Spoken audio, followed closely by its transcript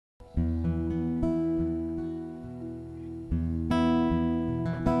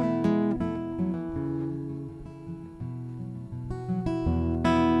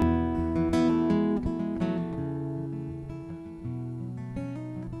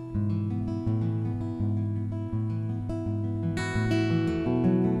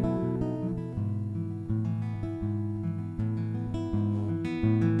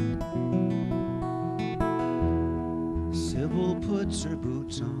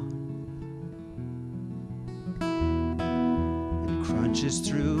crunches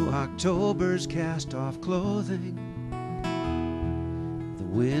through October's cast-off clothing. The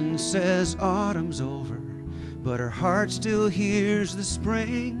wind says autumn's over, but her heart still hears the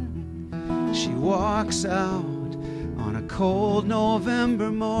spring. She walks out on a cold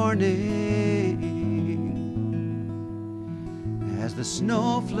November morning as the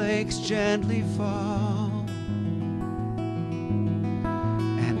snowflakes gently fall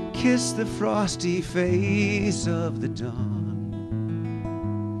and kiss the frosty face of the dawn.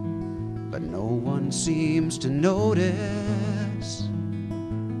 But no one seems to notice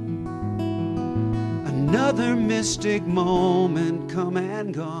another mystic moment come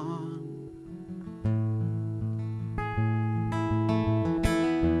and gone.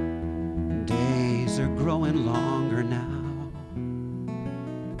 Days are growing longer now,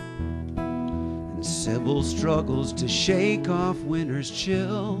 and Sybil struggles to shake off winter's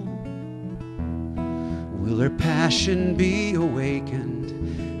chill. Will her passion be awakened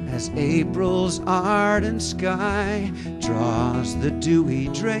as April's ardent sky draws the dewy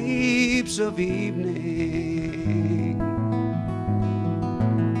drapes of evening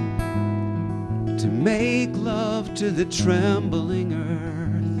to make love to the trembling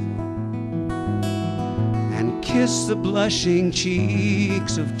earth and kiss the blushing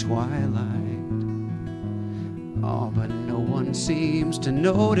cheeks of twilight? Oh, but no one seems to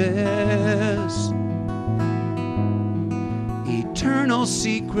notice eternal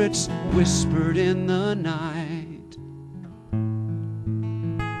secrets whispered in the night.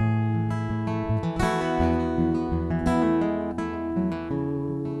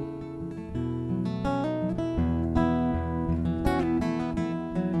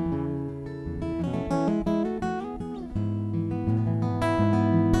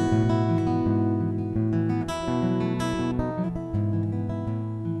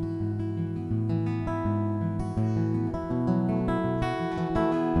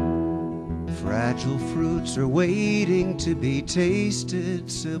 Fragile fruits are waiting to be tasted,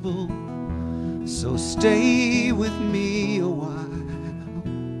 Sybil, so stay with me a while,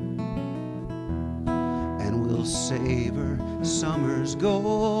 and we'll savor summer's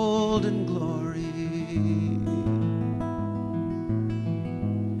golden glory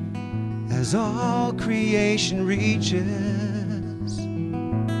as all creation reaches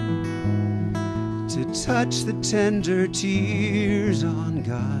to touch the tender tears on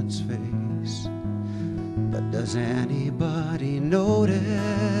God's face. But does anybody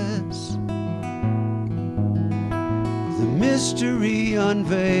notice the mystery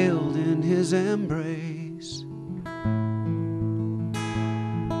unveiled in his embrace?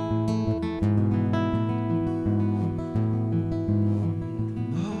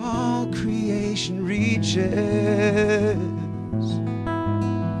 All creation reaches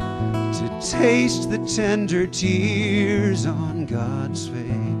to taste the tender tears on God's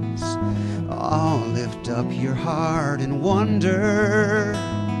face. Oh, lift up your heart and wonder,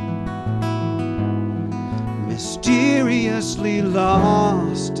 mysteriously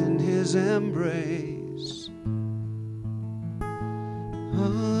lost in his embrace.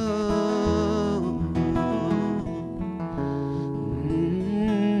 Oh.